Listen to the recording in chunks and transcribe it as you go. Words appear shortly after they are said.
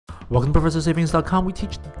Welcome to ProfessorSavings.com. We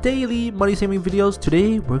teach daily money saving videos.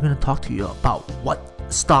 Today we're going to talk to you about what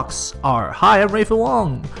stocks are. Hi, I'm Rafe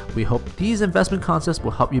Wong. We hope these investment concepts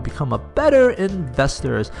will help you become a better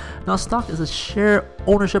investor. Now, stock is a share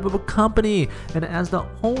ownership of a company, and as the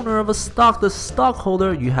owner of a stock, the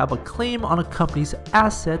stockholder, you have a claim on a company's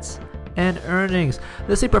assets and earnings.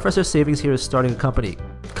 Let's say Professor Savings here is starting a company,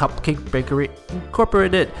 Cupcake Bakery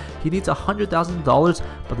Incorporated. He needs $100,000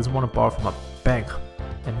 but doesn't want to borrow from a bank,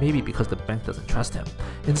 and maybe because the bank doesn't trust him.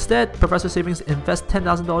 Instead, Professor Savings invests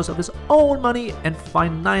 $10,000 of his own money and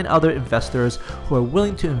find 9 other investors who are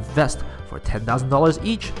willing to invest for $10,000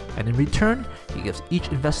 each, and in return, he gives each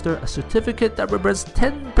investor a certificate that represents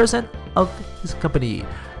 10% of his company.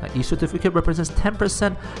 Now, each certificate represents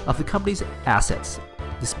 10% of the company's assets.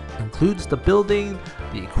 This includes the building,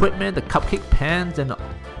 the equipment, the cupcake pans, and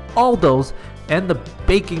all those, and the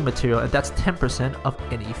baking material, and that's 10% of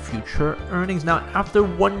any future earnings. Now, after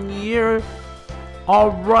 1 year,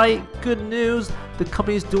 alright, good news, the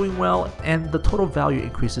company is doing well and the total value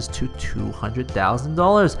increases to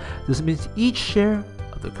 $200,000. This means each share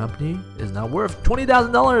of the company is now worth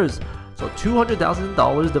 $20,000. So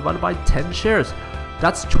 $200,000 divided by 10 shares.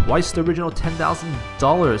 That's twice the original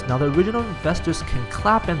 $10,000. Now, the original investors can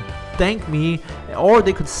clap and thank me, or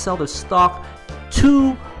they could sell their stock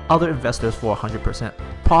to other investors for 100%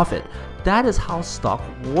 profit. That is how stock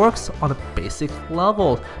works on a basic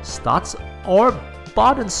level. Stocks are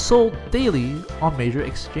bought and sold daily on major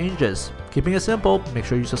exchanges. Keeping it simple, make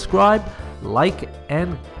sure you subscribe, like,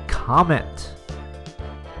 and comment.